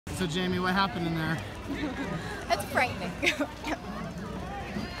So Jamie, what happened in there? That's frightening.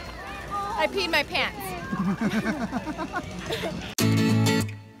 I peed my pants.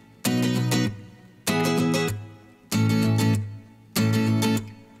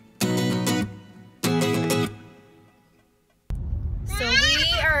 So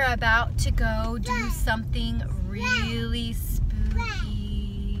we are about to go do something really spooky.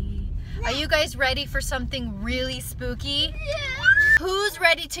 Are you guys ready for something really spooky? Yeah. Who's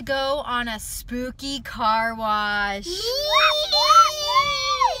ready to go on a spooky car wash? Me!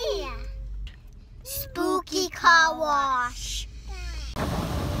 Spooky car wash.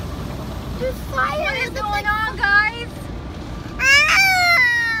 There's fire. What is going on, guys?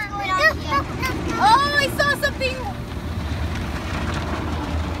 Oh, I saw something.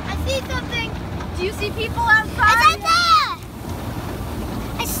 I see something. Do you see people outside? It's right there.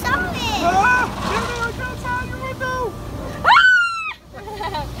 I saw it. Jamie, look outside your window!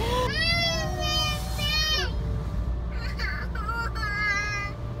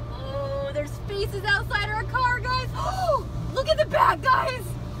 Oh, there's faces outside our car, guys. Oh, look at the back, guys.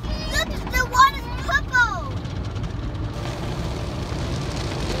 Look, the water's purple.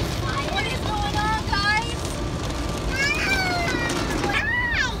 What is going on, guys?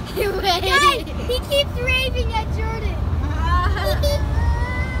 Guys, he keeps raving at Jordyn.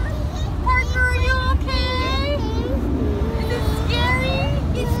 Parker, are you okay? Is it scary?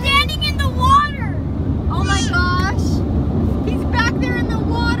 He's standing in the water. Oh my gosh. He's back there in the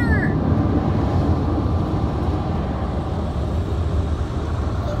water.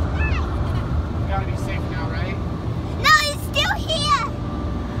 You gotta be safe now, right? No, he's still here.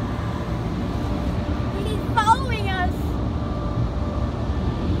 He's following us.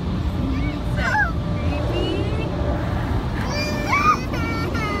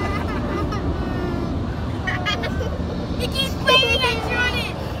 He keeps waving at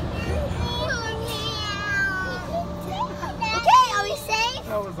Jordyn. Okay, are we safe?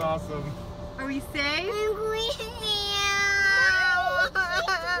 That was awesome. Are we safe?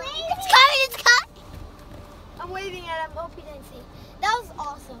 It's coming, it's coming. I'm waving at him. Hope he didn't see. That was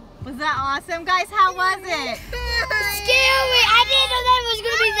awesome. Was that awesome, guys? How was it? Scary. I didn't know that it was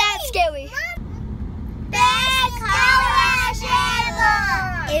going to be that scary. Best car wash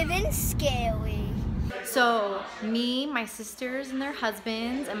ever. Even scary. So me, my sisters and their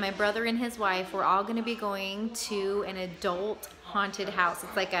husbands, and my brother and his wife, we're all gonna be going to an adult haunted house.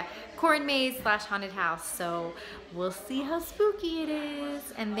 It's like a corn maze / haunted house. So we'll see how spooky it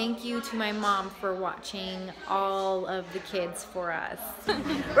is. And thank you to my mom for watching all of the kids for us.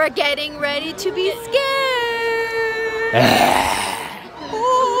 We're getting ready to be scared.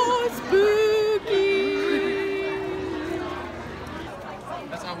 Oh, spooky.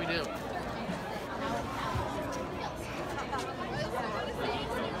 That's how we do.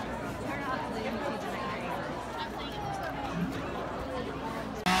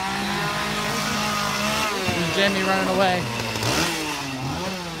 Jamie running away.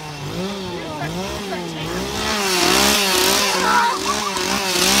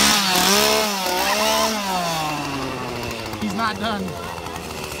 He's not done.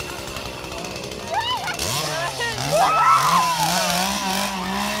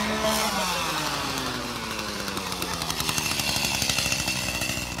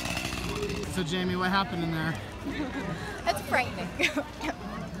 So Jamie, what happened in there? That's frightening.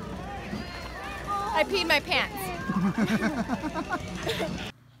 I peed my pants.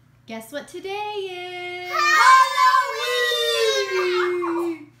 Guess what today is? Halloween!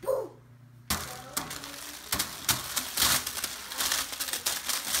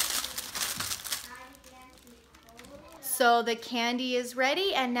 So the candy is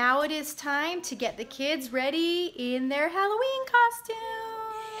ready, and now it is time to get the kids ready in their Halloween costumes.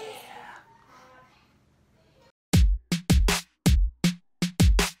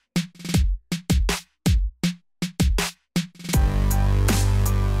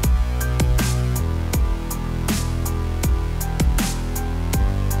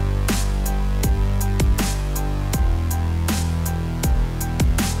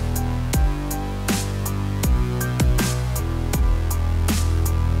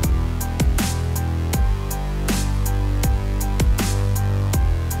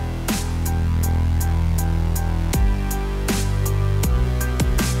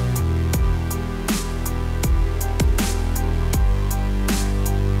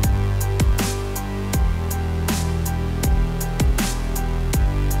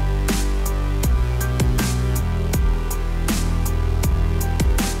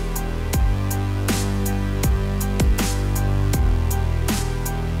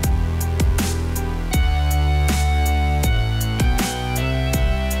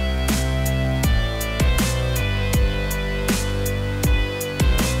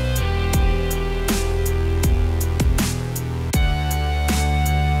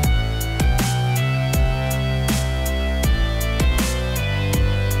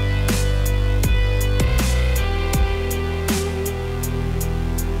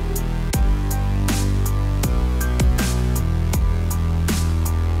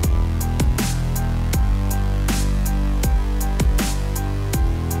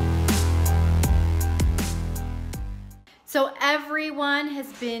 So everyone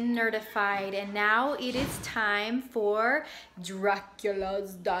has been notified, and now it is time for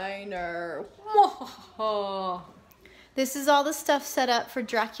Dracula's Diner. This is all the stuff set up for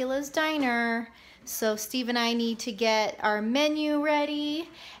Dracula's Diner. So Steve and I need to get our menu ready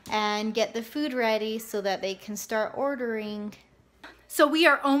and get the food ready so that they can start ordering. So we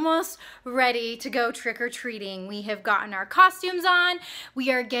are almost ready to go trick-or-treating. We have gotten our costumes on. We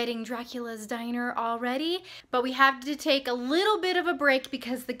are getting Dracula's Diner all ready, but we have to take a little bit of a break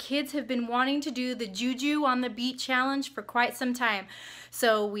because the kids have been wanting to do the Juju on the Beat challenge for quite some time.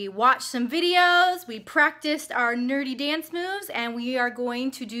 So we watched some videos, we practiced our nerdy dance moves, and we are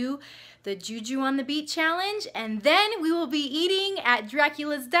going to do the Juju on the Beat challenge, and then we will be eating at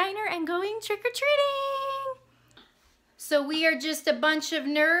Dracula's Diner and going trick-or-treating. So we are just a bunch of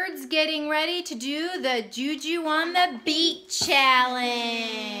nerds getting ready to do the Juju on the Beat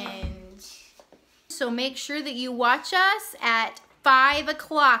challenge. So make sure that you watch us at 5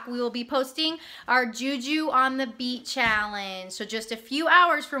 o'clock. We will be posting our Juju on the Beat challenge. So just a few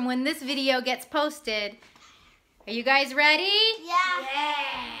hours from when this video gets posted. Are you guys ready? Yeah.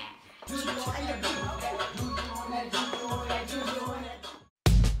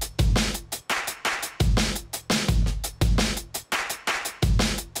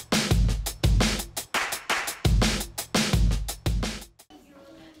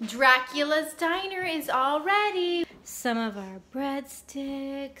 Dracula's Diner is all ready. Some of our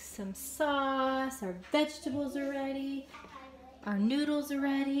breadsticks, some sauce, our vegetables are ready, our noodles are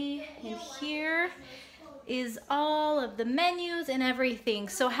ready, and here is all of the menus and everything.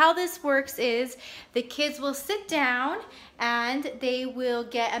 So how this works is the kids will sit down and they will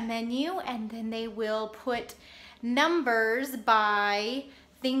get a menu, and then they will put numbers by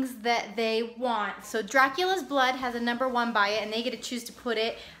things that they want. So Dracula's Blood has a number 1 by it, and they get to choose to put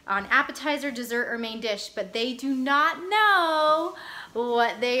it on appetizer, dessert, or main dish, but they do not know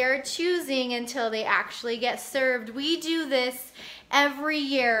what they are choosing until they actually get served. We do this every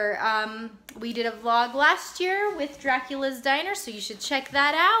year. We did a vlog last year with Dracula's Diner, so you should check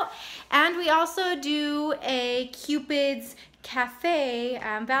that out. And we also do a Cupid's Cafe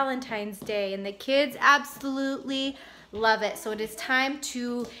on Valentine's Day, and the kids absolutely love it. So it is time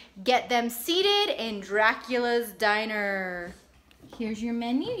to get them seated in Dracula's Diner. Here's your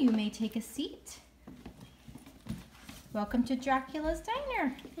menu. You may take a seat. Welcome to Dracula's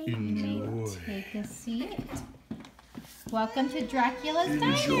Diner. You may take a seat. Welcome to Dracula's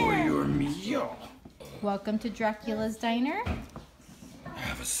Diner. Enjoy your meal. Welcome to Dracula's Diner.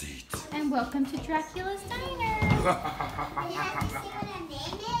 Have a seat. And welcome to Dracula's Diner. We have to see what her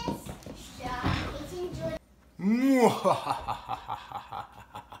name is.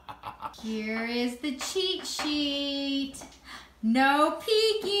 Here is the cheat sheet. No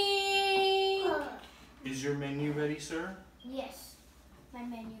peeking. Is your menu ready, sir? Yes. My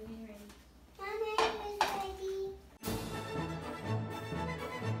menu is ready. My menu is ready.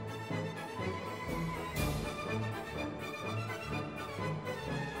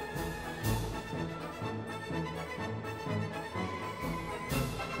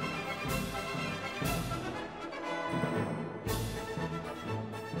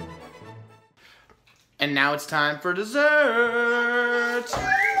 And now it's time for dessert.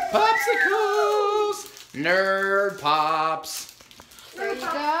 Popsicles. Nerd pops. There you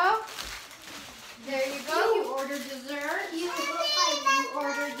go. There you go. You order dessert. You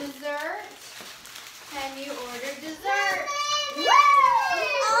order dessert. And you order dessert.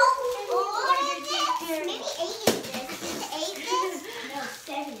 Maybe 8 is this. Is 8 this? No,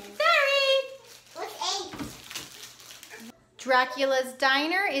 7 is. Sorry. What's 8? Dracula's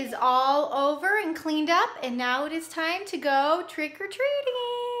Diner is all over and cleaned up, and now it is time to go trick-or-treating.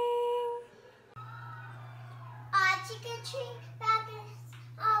 Our trick-or-treat bag is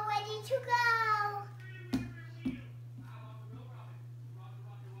all ready to go.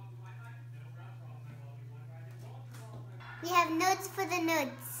 We have notes for the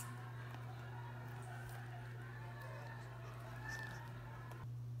nerds.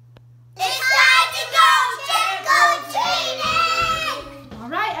 It's time to go trick-or-treating! All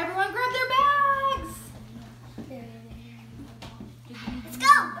right, everyone grab their bags. Let's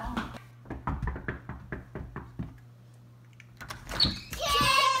go!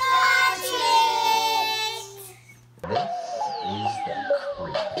 Trick-or-treat! This is the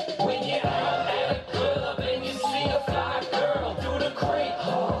creep. When you're out at a club and you see a fly girl do the creep.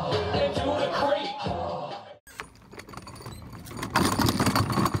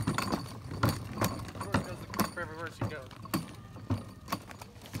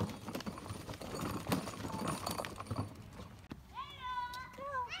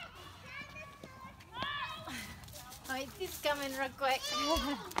 Wait, he's coming real quick. More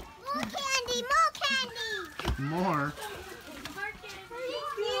candy, more candy. More.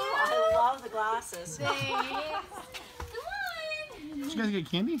 I love the glasses. Thanks. Did you guys get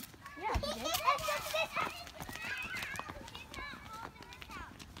candy? Yeah,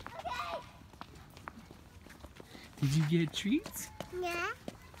 Did you get treats? Yeah.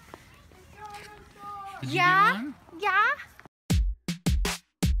 Did you get one? Yeah.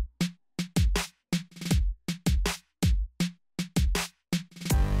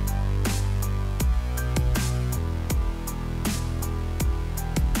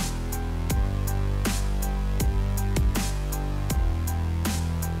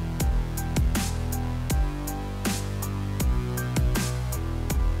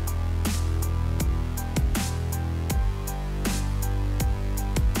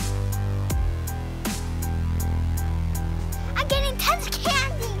 I'm getting tons of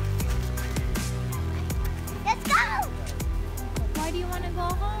candy. Let's go. Why do you want to go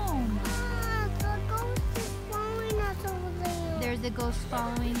home? The ghost is following us over there. There's a ghost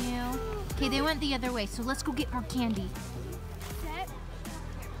following you. Okay, they went the other way, so let's go get more candy.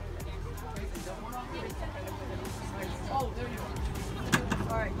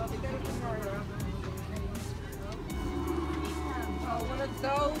 Oh, one of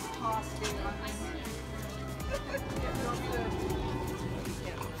those costumes.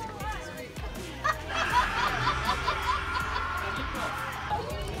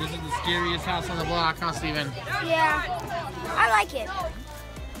 This is the scariest house on the block, huh, Steven? Yeah, I like it.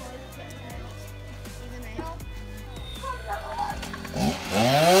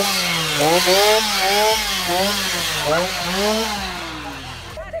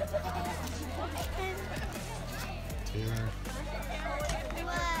 Taylor.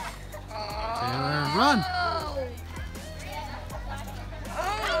 Taylor, run!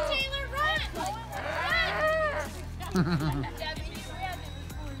 Taylor, run!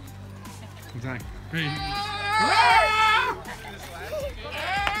 Exactly.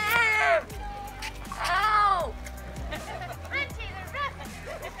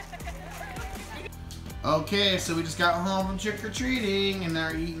 Okay, so we just got home from trick-or-treating and now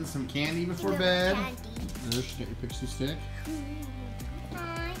we're eating some candy before bed. Nurse, get your pixie stick.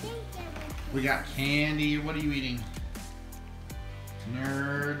 We got candy. What are you eating?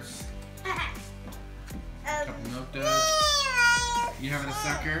 Nerds. Couple milk duds. You having a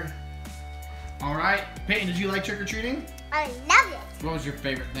sucker? All right. Peyton, did you like trick-or-treating? I love it. What was your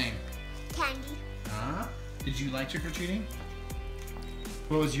favorite thing? Candy. Huh? Did you like trick-or-treating?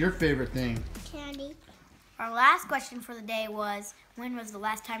 What was your favorite thing? Candy. Our last question for the day was, when was the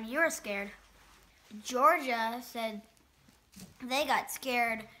last time you were scared? Georgia said they got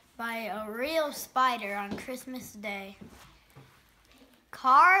scared by a real spider on Christmas Day.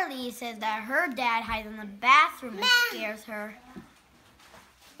 Carly says that her dad hides in the bathroom and scares her.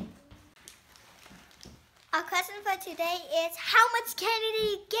 Our question for today is, how much candy did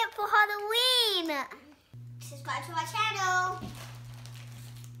you get for Halloween? Subscribe to our channel.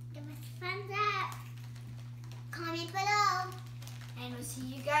 Give us a thumbs up. Comment below. And we'll see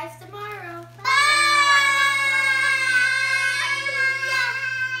you guys tomorrow. Bye.